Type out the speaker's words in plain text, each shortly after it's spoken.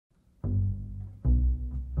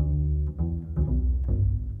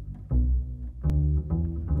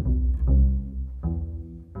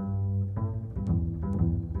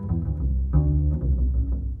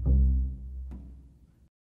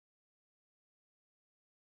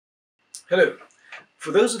Hello.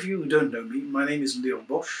 For those of you who don't know me, my name is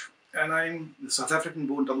Bosch, and I'm the South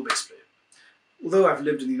African-born double bass player. Although I've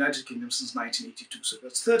lived in the United Kingdom since 1982, so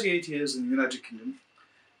that's 38 years in the United Kingdom,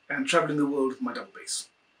 and travelling the world with my double bass.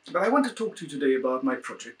 But I want to talk to you today about my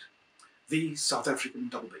project, the South African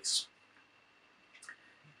double bass.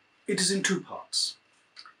 It is in two parts.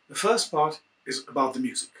 The first part is about the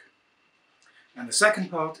music, and the second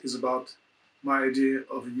part is about my idea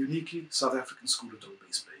of a uniquely South African school of double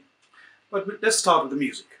bass playing. But let's start with the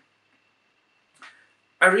music.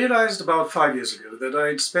 I realized about 5 years ago that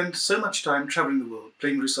I'd spent so much time traveling the world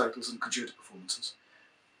playing recitals and concerto performances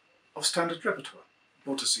of standard repertoire: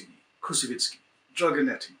 Bottesini, Kusevitsky,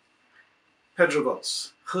 Dragonetti, Pedro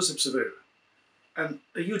Valls, Josep Severo, and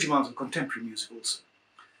a huge amount of contemporary music also.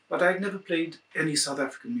 But I'd never played any South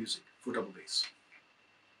African music for double bass.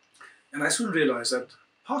 And I soon realized that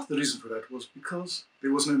part of the reason for that was because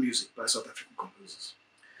there was no music by South African composers.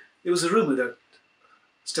 There was a rumour that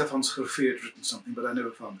Stefan Schurfer had written something, but I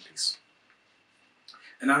never found the piece.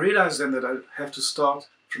 And I realized then that I'd have to start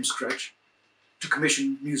from scratch to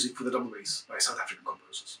commission music for the double bass by South African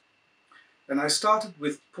composers. And I started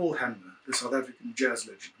with Paul Hanmer, the South African jazz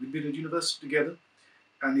legend. We'd been at university together,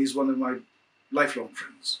 and he's one of my lifelong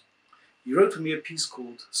friends. He wrote for me a piece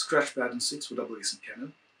called Scratch Pad and Six for double bass and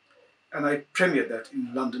piano, and I premiered that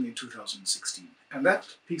in London in 2016. And that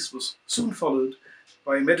piece was soon followed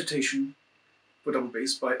by a meditation for double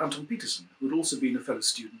bass by Anton Petersen, who had also been a fellow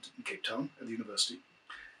student in Cape Town at the university.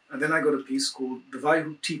 And then I got a piece called The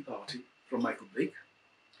Waihood Tea Party from Michael Blake.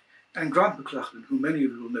 And Grant McLachlan, who many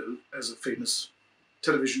of you will know as a famous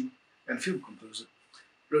television and film composer,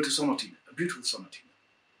 wrote a sonatina, a beautiful sonatina.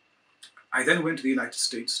 I then went to the United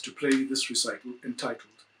States to play this recital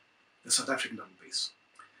entitled The South African Double Bass.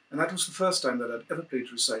 And that was the first time that I'd ever played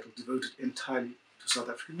a recital devoted entirely to South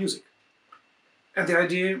African music. And the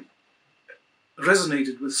idea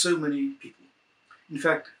resonated with so many people. In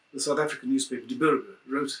fact, the South African newspaper Die Burger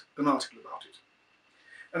wrote an article about it.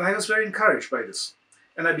 And I was very encouraged by this,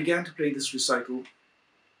 and I began to play this recital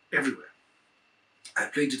everywhere. I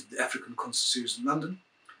played it at the African Concert Series in London,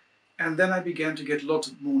 and then I began to get lots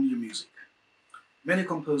of more new music. Many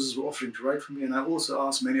composers were offering to write for me, and I also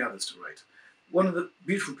asked many others to write. One of the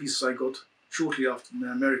beautiful pieces I got shortly after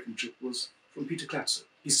my American trip was from Peter Klatzer,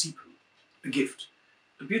 Isipo, A Gift,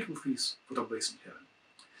 a beautiful piece for double bass and herein.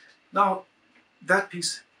 Now, that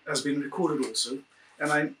piece has been recorded also,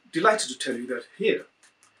 and I'm delighted to tell you that here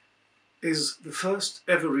is the first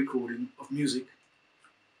ever recording of music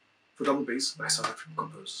for double bass by South African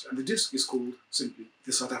composers. And the disc is called simply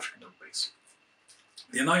The South African Double Bass.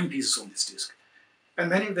 There are 9 pieces on this disc, and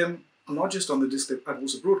many of them are not just on the disc, I've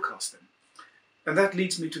also broadcast them. And that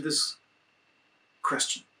leads me to this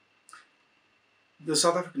question. The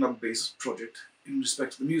South African Double Bass project, in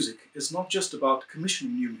respect to the music, is not just about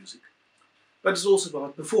commissioning new music, but it's also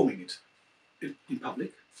about performing it in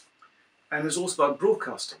public, and it's also about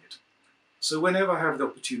broadcasting it. So whenever I have the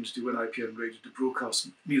opportunity, when I appear on radio to broadcast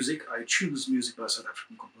music, I choose music by South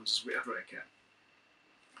African composers wherever I can.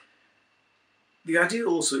 The idea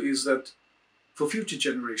also is that for future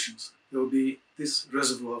generations, there will be this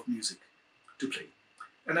reservoir of music to play.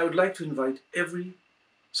 And I would like to invite every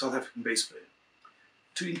South African bass player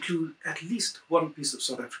to include at least one piece of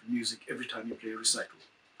South African music every time you play a recital,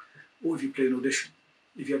 or if you play an audition.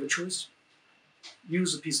 If you have a choice,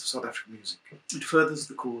 use a piece of South African music. It furthers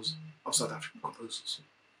the cause of South African composers.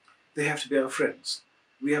 They have to be our friends.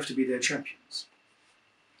 We have to be their champions.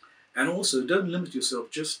 And also, don't limit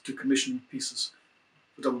yourself just to commissioning pieces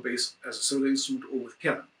for double bass as a solo instrument or with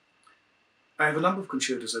piano. I have a number of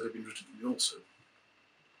concertos that have been written for me also.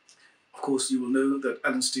 Of course, you will know that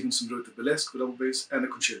Alan Stevenson wrote the Burlesque for double bass and a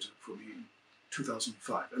concerto for me in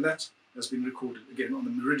 2005, and that has been recorded again on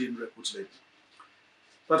the Meridian Records label.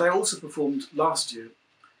 But I also performed last year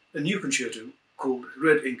a new concerto called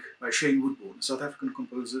Red Ink by Shane Woodbourne, a South African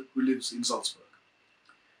composer who lives in Salzburg.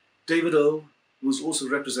 David Earle, who was also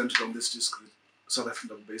represented on this disc, the South African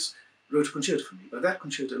double bass, wrote a concerto for me, but that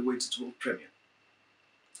concerto awaits its world premiere.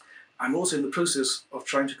 I'm also in the process of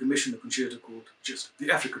trying to commission a concerto called just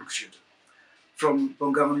the African Concerto from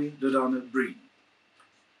Bongani Dodana Breen.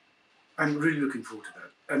 I'm really looking forward to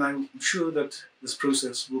that, and I'm sure that this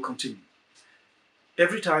process will continue.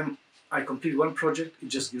 Every time I complete one project, it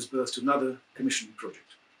just gives birth to another commissioning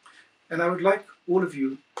project. And I would like all of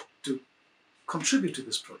you to contribute to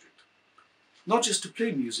this project. Not just to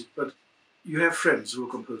play music, but you have friends who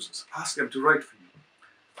are composers. Ask them to write for you.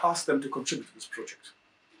 Ask them to contribute to this project,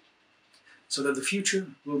 so that the future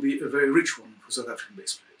will be a very rich one for South African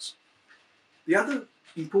bass players. The other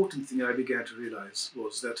important thing I began to realize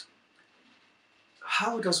was that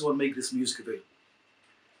how does one make this music available?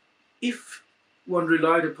 If one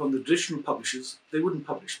relied upon the traditional publishers, they wouldn't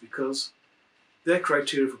publish because their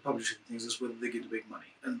criteria for publishing things is whether they get to make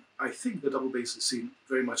money. And I think the double bass is seen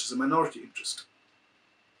very much as a minority interest.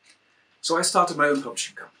 So I started my own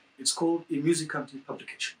publishing company. It's called iMusicanti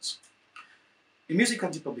Publications.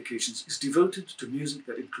 iMusicanti Publications is devoted to music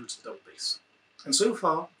that includes the double bass. And so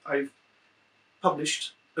far, I've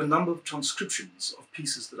published a number of transcriptions of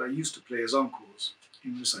pieces that I used to play as encores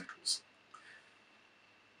in recitals.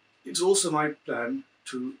 It's also my plan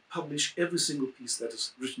to publish every single piece that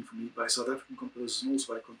is written for me by South African composers and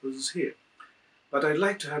also by composers here. But I'd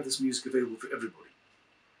like to have this music available for everybody.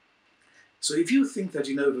 So if you think that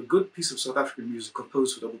you know of a good piece of South African music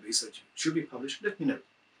composed for double bass that should be published, let me know.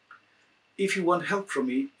 If you want help from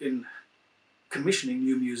me in commissioning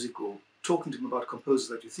new music or talking to me about composers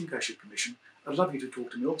that you think I should commission, I'd love you to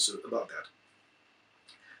talk to me also about that.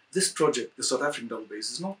 This project, the South African double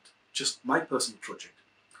bass, is not just my personal project.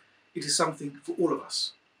 It is something for all of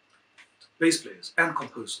us, bass players and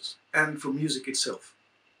composers, and for music itself.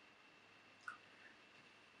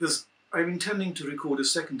 I'm intending to record a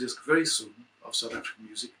second disc very soon of South African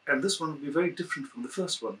music, and this one will be very different from the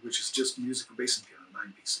first one, which is just music for bass and piano,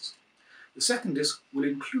 9 pieces. The second disc will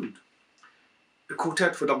include a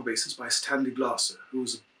quartet for double basses by Stanley Glasser, who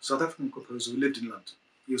was a South African composer who lived in London.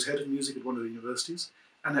 He was head of music at one of the universities,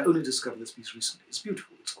 and I only discovered this piece recently. It's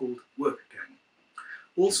beautiful. It's called Work Gang.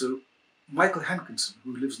 Also, Michael Hankinson,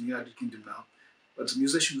 who lives in the United Kingdom now, but is a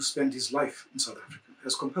musician who spent his life in South Africa,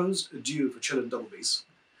 has composed a duo for cello and double bass,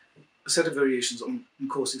 a set of variations on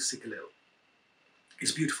Nkosi Sikelelo.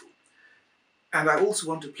 It's beautiful. And I also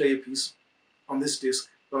want to play a piece on this disc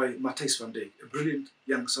by Matthijs van Dijk, a brilliant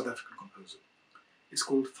young South African composer. It's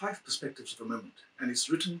called 5 Perspectives of a Moment, and it's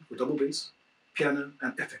written for double bass, piano,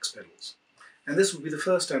 and FX pedals. And this will be the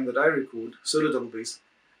first time that I record solo double bass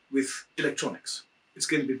with electronics. It's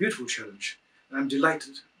going to be a beautiful challenge, and I'm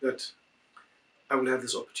delighted that I will have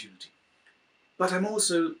this opportunity. But I'm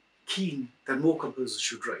also keen that more composers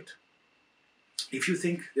should write. If you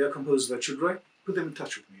think there are composers that should write, put them in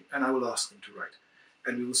touch with me, and I will ask them to write,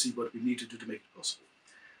 and we will see what we need to do to make it possible.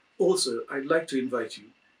 Also, I'd like to invite you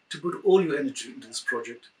to put all your energy into this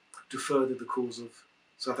project to further the cause of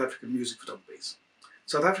South African music for double bass.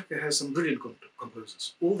 South Africa has some brilliant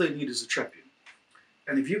composers. All they need is a champion.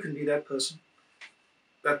 And if you can be that person,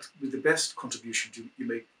 that will be the best contribution you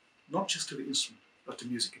make, not just to the instrument, but to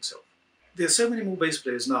music itself. There are so many more bass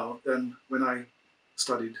players now than when I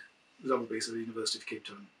studied double bass at the University of Cape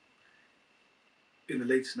Town in the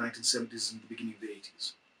late 1970s and the beginning of the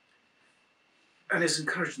 80s. And it's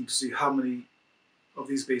encouraging to see how many of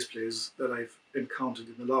these bass players that I've encountered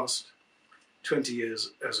in the last 20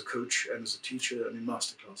 years as a coach and as a teacher and in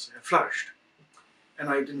masterclass have flourished. And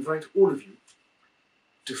I'd invite all of you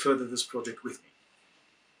to further this project with me.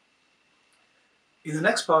 In the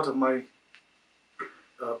next part of my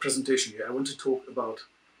presentation here, I want to talk about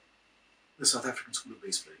the South African School of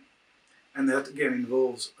Bass Playing. And that again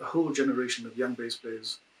involves a whole generation of young bass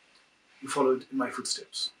players who followed in my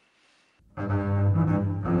footsteps.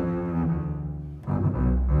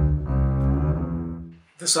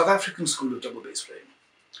 The South African School of Double Bass Playing.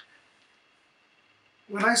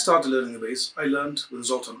 When I started learning the bass, I learned with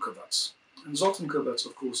Zoltan Kovacs. And Zoltan Kovacs,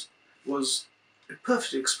 of course, was a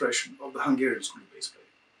perfect expression of the Hungarian School of Bass Playing.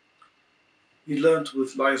 He learned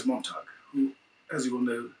with Lajos Montag, who, as you will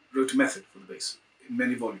know, wrote a method for the bass in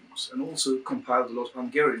many volumes, and also compiled a lot of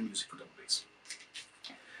Hungarian music for double bass.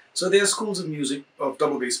 So there are schools of music of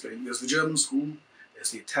double bass playing. There's the German school,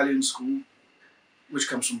 there's the Italian school, which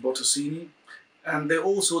comes from Bottosini, and there are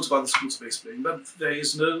all sorts of other schools of bass playing, but there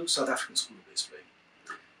is no South African school of bass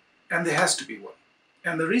playing. And there has to be one.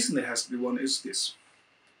 And the reason there has to be one is this.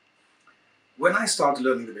 When I started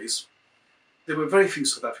learning the bass, there were very few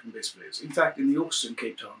South African bass players. In fact, in the orchestra in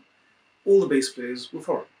Cape Town, all the bass players were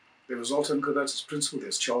foreign. There was Zoltan Kovacs as principal,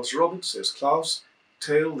 there's Charles Roberts, there's Klaus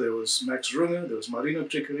Tail, there was Max Runge, there was Marino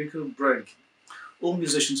Tricarico, Brian Key, all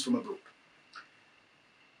musicians from abroad.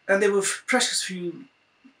 And there were precious few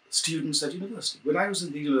students at university. When I was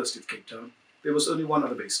in the University of Cape Town, there was only one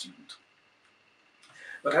other bass student.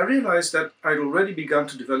 But I realized that I'd already begun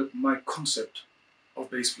to develop my concept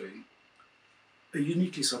of bass playing, a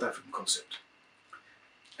uniquely South African concept.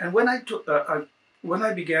 And when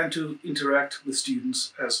I began to interact with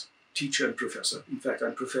students as teacher and professor, in fact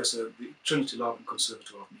I'm professor at the Trinity Laban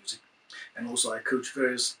Conservatoire of Music, and also I coach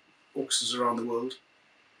various orchestras around the world,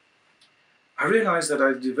 I realized that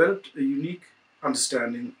I developed a unique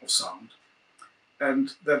understanding of sound,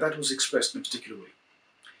 and that was expressed in a particular way.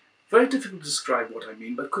 Very difficult to describe what I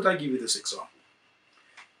mean, but could I give you this example?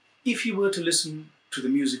 If you were to listen to the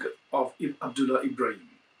music of Abdullah Ibrahim,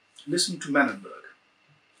 listen to Mannenberg,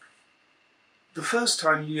 the first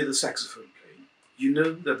time you hear the saxophone playing, you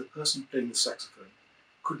know that the person playing the saxophone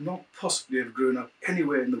could not possibly have grown up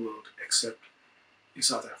anywhere in the world except in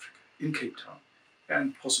South Africa, in Cape Town,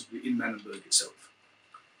 and possibly in Mannenberg itself.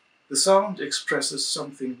 The sound expresses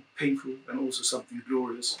something painful and also something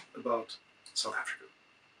glorious about South Africa.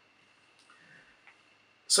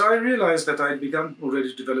 So I realized that I had begun already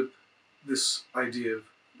to develop this idea of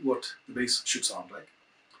what the bass should sound like,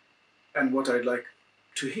 and what I'd like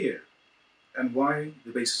to hear, and why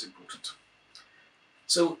the bass is important.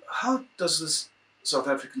 So how does this South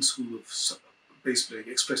African school of bass playing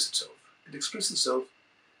express itself? It expresses itself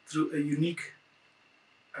through a unique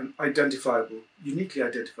and uniquely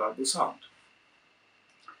identifiable sound.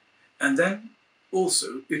 And then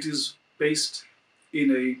also it is based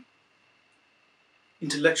in an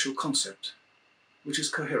intellectual concept which is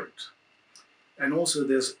coherent. And also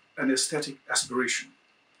there's an aesthetic aspiration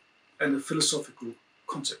and a philosophical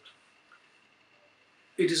concept.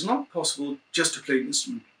 It is not possible just to play an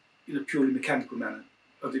instrument in a purely mechanical manner,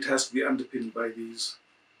 but it has to be underpinned by these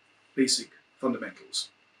basic fundamentals.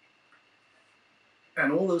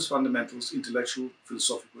 And all those fundamentals, intellectual,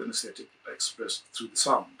 philosophical and aesthetic, are expressed through the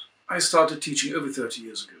sound. I started teaching over 30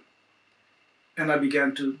 years ago, and I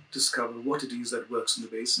began to discover what it is that works in the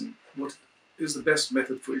bass and what is the best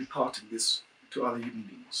method for imparting this to other human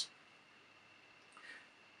beings.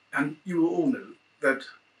 And you will all know that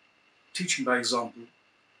teaching by example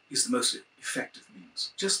is the most effective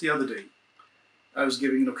means. Just the other day, I was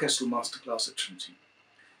giving an orchestral masterclass at Trinity,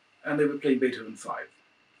 and they were playing Beethoven 5.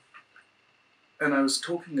 And I was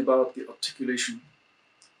talking about the articulation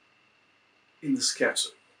in the scherzo,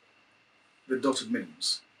 the dotted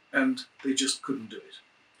minims, and they just couldn't do it.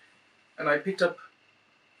 And I picked up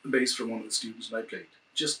the bass from one of the students and I played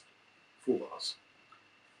just 4 bars.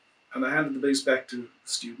 And I handed the bass back to the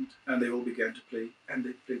student and they all began to play, and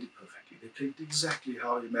they played it perfectly. They played it exactly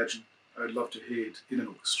how I imagined I would love to hear it in an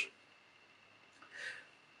orchestra.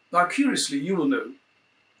 Now curiously, you will know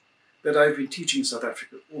that I've been teaching in South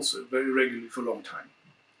Africa also very regularly for a long time.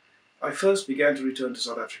 I first began to return to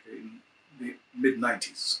South Africa in the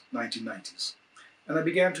mid-90s, 1990s. And I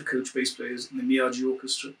began to coach bass players in the Miyagi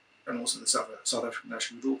Orchestra and also the South African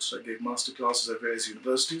National Youth Orchestra. I gave master classes at various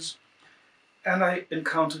universities. And I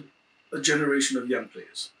encountered a generation of young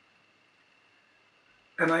players.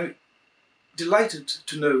 And I'm delighted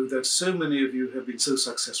to know that so many of you have been so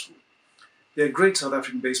successful. There are great South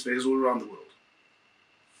African bass players all around the world.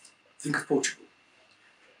 Think of Portugal,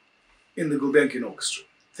 in the Gulbenkian Orchestra.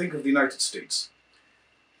 Think of the United States.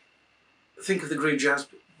 Think of the great jazz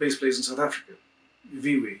bass players in South Africa,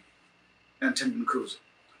 Viwe and Thembi Mkhosi.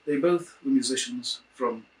 They both were musicians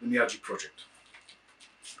from the Miyagi project.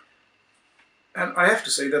 And I have to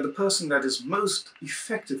say that the person that has most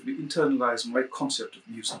effectively internalized my concept of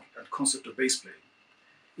music and concept of bass playing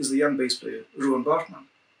is the young bass player Rowan Bartman,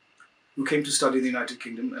 who came to study in the United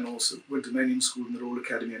Kingdom and also went to Mannion School in the Royal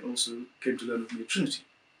Academy and also came to learn with me at Trinity.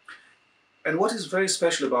 And what is very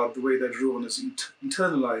special about the way that Rowan has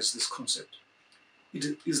internalized this concept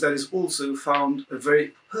is that he's also found a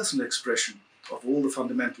very personal expression of all the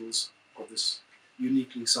fundamentals of this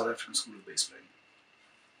uniquely South African school of bass playing.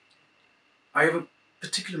 I have a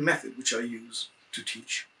particular method which I use to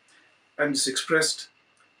teach, and it's expressed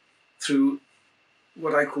through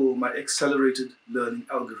what I call my accelerated learning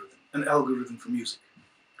algorithm, an algorithm for music.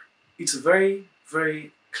 It's a very,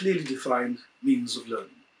 very clearly defined means of learning.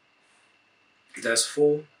 It has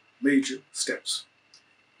 4 major steps.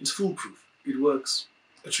 It's foolproof. It works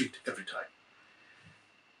a treat every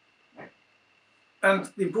time.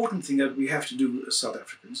 And the important thing that we have to do as South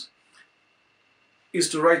Africans is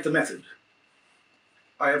to write the method.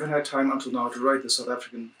 I haven't had time until now to write the South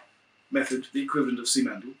African method, the equivalent of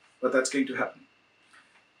Simandl, but that's going to happen.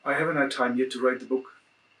 I haven't had time yet to write the book,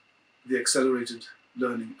 The Accelerated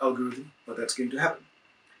Learning Algorithm, but that's going to happen.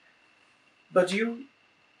 But you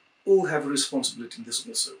all have a responsibility in this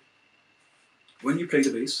also. When you play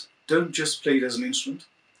the bass, don't just play it as an instrument.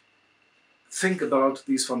 Think about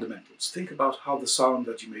these fundamentals. Think about how the sound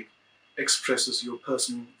that you make expresses your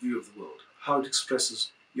personal view of the world, how it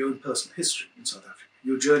expresses your own personal history in South Africa,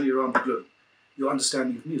 your journey around the globe, your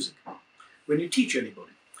understanding of music. When you teach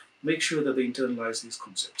anybody, make sure that they internalize these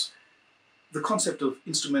concepts. The concept of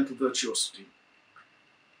instrumental virtuosity,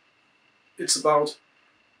 it's about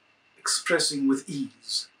expressing with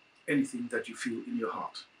ease anything that you feel in your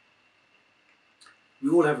heart. We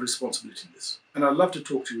all have a responsibility in this, and I'd love to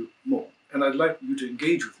talk to you more, and I'd like you to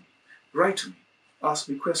engage with me, write to me, ask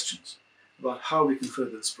me questions about how we can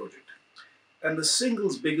further this project. And the single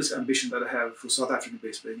biggest ambition that I have for South African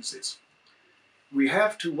bass playing is this. We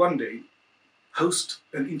have to one day host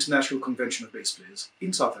an international convention of bass players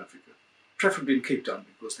in South Africa, preferably in Cape Town,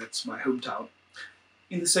 because that's my hometown,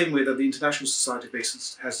 in the same way that the International Society of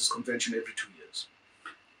Bassists has this convention every 2 years.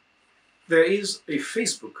 There is a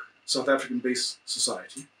Facebook South African Bass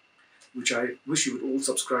Society, which I wish you would all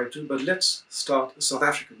subscribe to, but let's start a South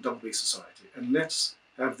African Double Bass Society, and let's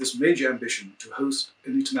have this major ambition to host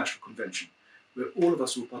an international convention where all of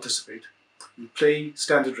us will participate. We'll play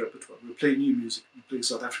standard repertoire, we'll play new music, we'll play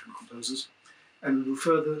South African composers, and we will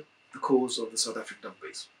further the cause of the South African double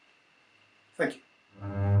bass. Thank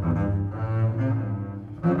you.